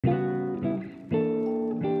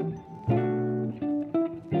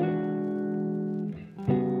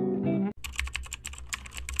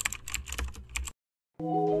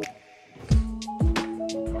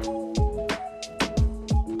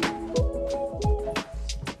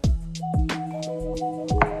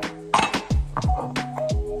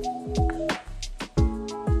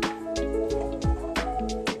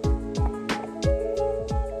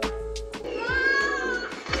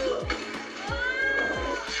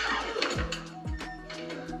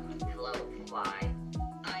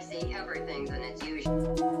for things, and it's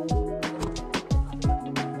usually...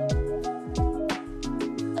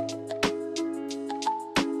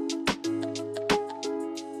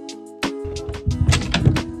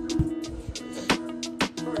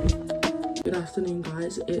 Good afternoon,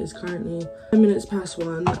 guys. It is currently 10 minutes past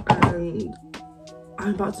 1 and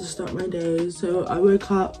I'm about to start my day. So I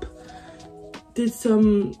woke up, did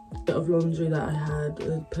some bit of laundry that I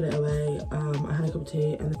had, put it away. I had a cup of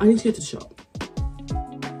tea and I need to go to the shop.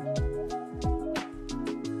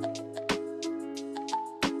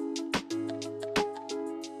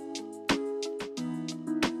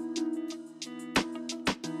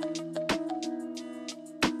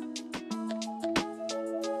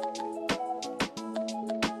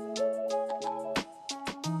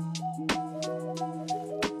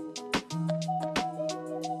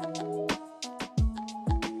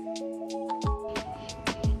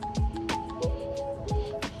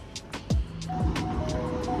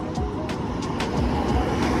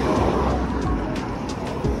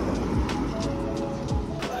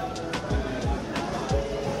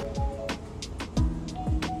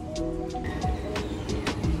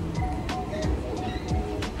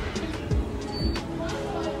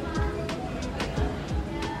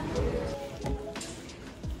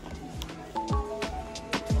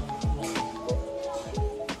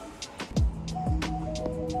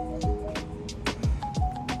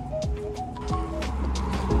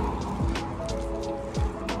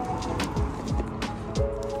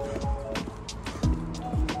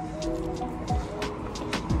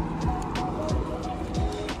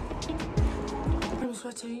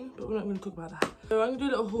 Sweating, but we're not going to talk about that. So I'm going to do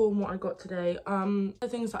a little haul on what I got today. The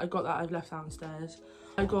things that I got that I've left downstairs.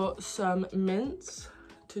 I got some mints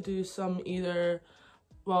to do some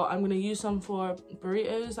well, I'm going to use some for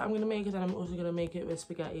burritos that I'm going to make, and then I'm also going to make it with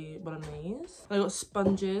spaghetti bolognese. I got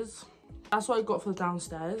sponges. That's what I got for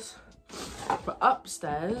downstairs. For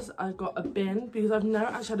upstairs, I got a bin because I've never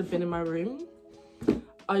actually had a bin in my room.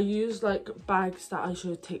 I use like bags that I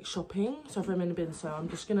should take shopping, so if I'm in a bin, so I'm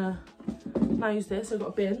just gonna now use this. I got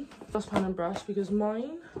a bin, dustpan and brush, because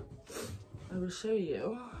mine, I will show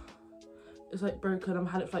you, it's like broken. I've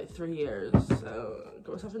had it for like 3 years, so I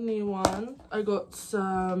got myself a new one. I got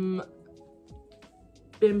some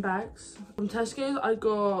bin bags from Tesco's. I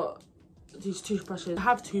got these toothbrushes. I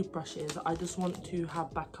have toothbrushes, I just want to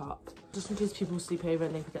have backup just in case people sleep over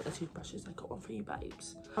and they forget their toothbrushes. I got one for you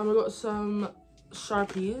babes. I got some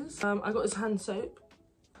Sharpies. I got this hand soap,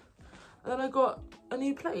 and then I got a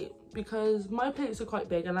new plate because my plates are quite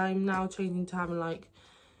big and I'm now changing to having like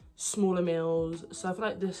smaller meals, so I feel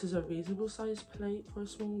like this is a reasonable sized plate for a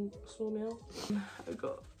small meal.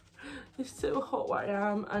 It's so hot where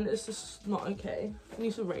I am and it's just not okay. It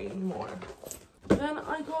needs to rain more. Then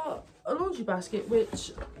I got a laundry basket,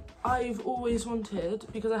 which I've always wanted,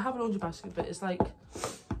 because I have a laundry basket, but it's like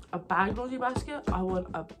a bag laundry basket. I want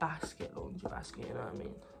a basket laundry basket, you know what I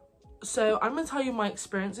mean? So I'm gonna tell you my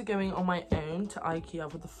experience of going on my own to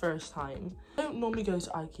IKEA for the first time. I don't normally go to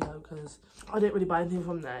IKEA because I don't really buy anything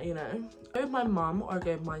from there, you know. I go with my mum, or I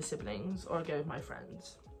go with my siblings, or I go with my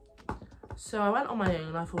friends. So I went on my own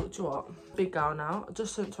and I thought, do you know what? Big girl now,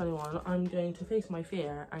 just turned 21, I'm going to face my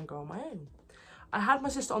fear and go on my own. I had my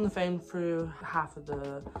sister on the phone through half of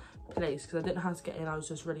the place because I didn't know how to get in. I was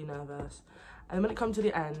just really nervous. And when it come to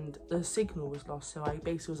the end, the signal was lost, so I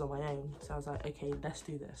basically was on my own. So I was like, okay, let's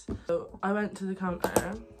do this. So I went to the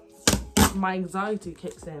counter. My anxiety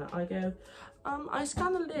kicks in. I go, I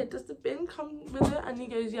scan the lid. Does the bin come with it? And he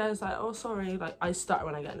goes, yeah. It's like, oh, sorry. Like, I stutter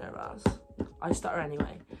when I get nervous. I stutter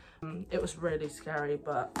anyway. It was really scary,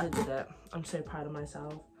 but I did it. I'm so proud of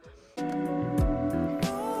myself.